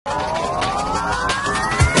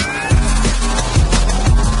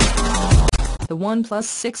OnePlus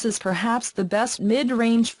 6 is perhaps the best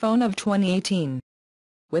mid-range phone of 2018.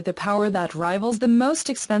 With a power that rivals the most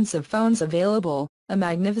expensive phones available, a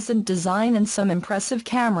magnificent design and some impressive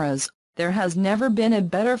cameras, there has never been a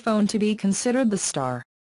better phone to be considered the star.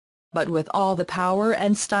 But with all the power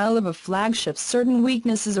and style of a flagship, certain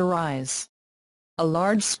weaknesses arise. A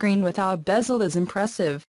large screen without bezel is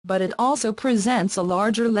impressive, but it also presents a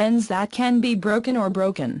larger lens that can be broken or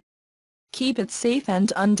broken. Keep it safe and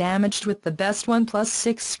undamaged with the best OnePlus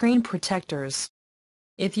 6 screen protectors.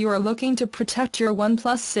 If you are looking to protect your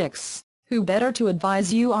OnePlus 6, who better to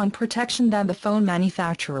advise you on protection than the phone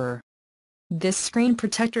manufacturer? This screen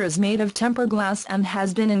protector is made of tempered glass and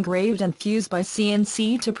has been engraved and fused by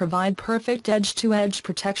CNC to provide perfect edge-to-edge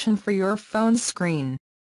protection for your phone's screen.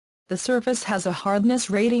 The surface has a hardness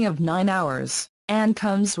rating of 9 hours, and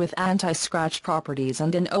comes with anti-scratch properties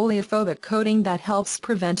and an oleophobic coating that helps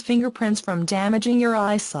prevent fingerprints from damaging your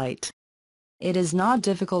eyesight. It is not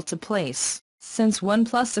difficult to place, since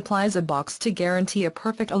OnePlus supplies a box to guarantee a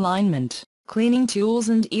perfect alignment, cleaning tools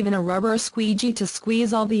and even a rubber squeegee to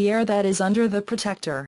squeeze all the air that is under the protector.